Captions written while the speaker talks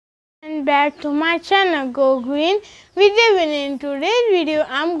and back to my channel Go Green with Devin. In today's video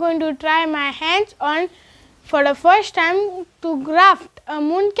I am going to try my hands on for the first time to graft a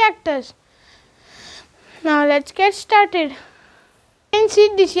moon cactus. Now let's get started. You can see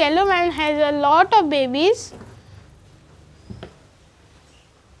this yellow one has a lot of babies.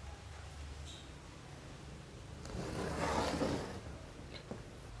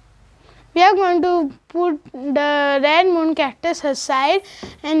 We are going to put the red moon cactus aside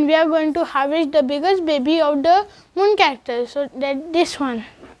and we are going to harvest the biggest baby of the moon cactus. So that this one.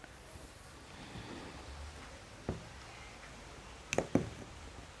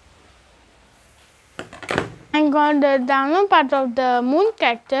 I got the download part of the moon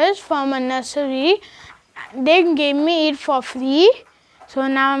cactus from a nursery. They gave me it for free. So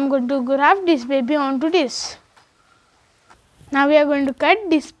now I am going to graft this baby onto this. Now we are going to cut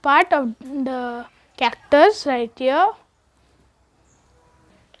this part of the cactus right here.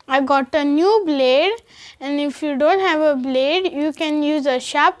 I got a new blade, and if you don't have a blade you can use a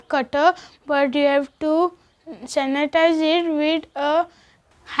sharp cutter, but you have to sanitize it with a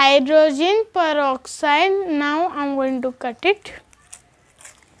hydrogen peroxide. Now I am going to cut it.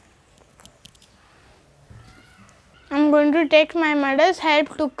 I am going to take my mother's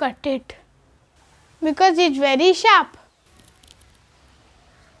help to cut it because it is very sharp.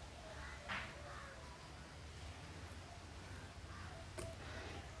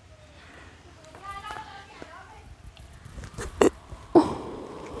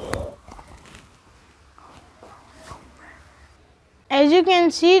 As you can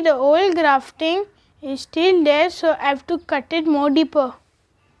see, the old grafting is still there, so I have to cut it more deeper.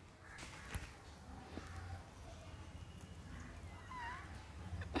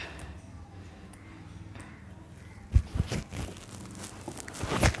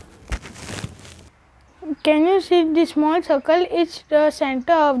 Can you see this small circle? It's the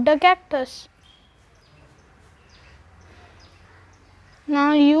center of the cactus.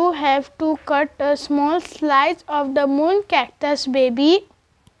 Now you have to cut a small slice of the moon cactus baby.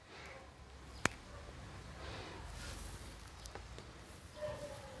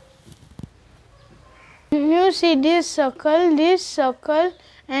 You see this circle and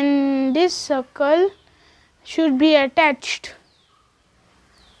this circle should be attached.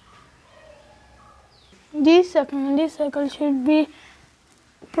 This circle should be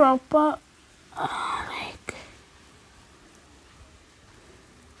proper like.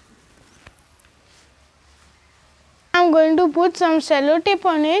 I am going to put some sellotape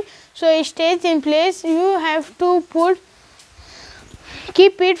on it so it stays in place. You have to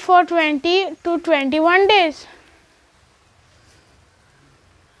keep it for 20 to 21 days.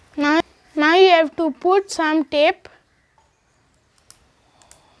 Now you have to put some tape.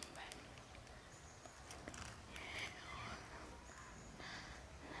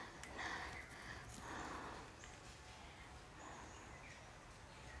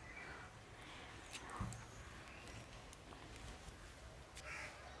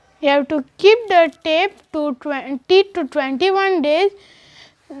 You have to keep the tape to 20 to 21 days.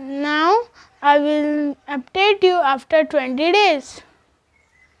 Now I will update you after 20 days.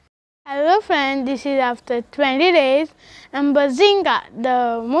 Hello friends, this is after 20 days and bazinga,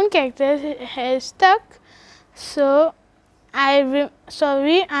 the moon cactus has stuck. So I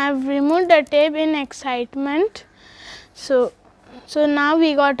have removed the tape in excitement. So now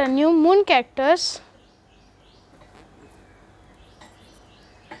we got a new moon cactus.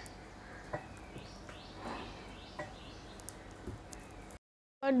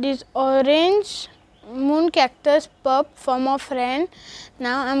 This orange moon cactus pup from a friend.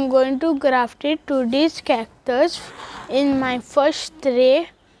 Now I am going to graft it to this cactus in my first tray.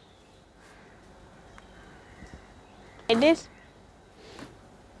 Like this.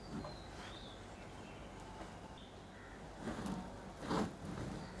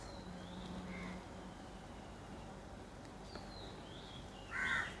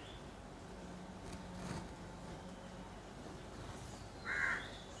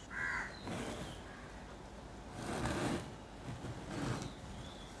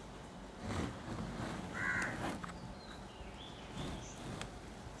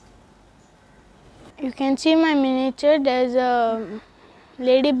 You can see my miniature. There's a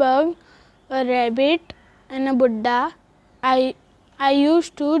ladybug, a rabbit and a Buddha. I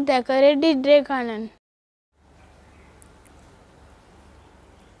used to decorate the Drake garden.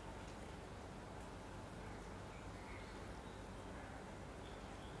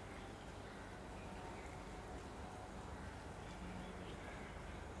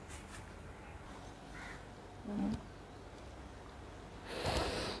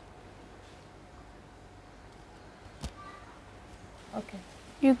 Okay.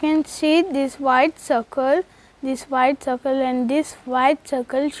 You can see this white circle, and this white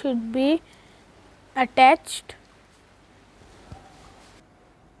circle should be attached.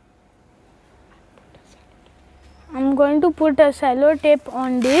 I am going to put a cello tape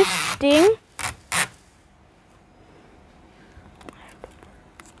on this string.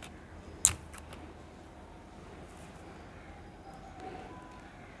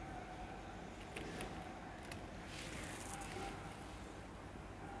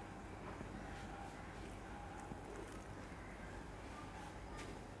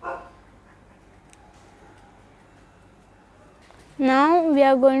 Now we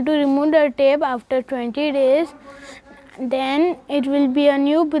are going to remove the tape after 20 days. Then it will be a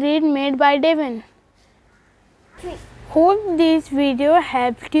new breed made by Devon. Hope this video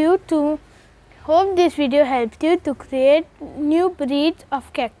helped you to create new breeds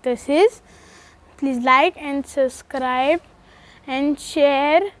of cactuses. Please like and subscribe and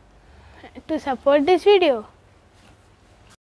share to support this video.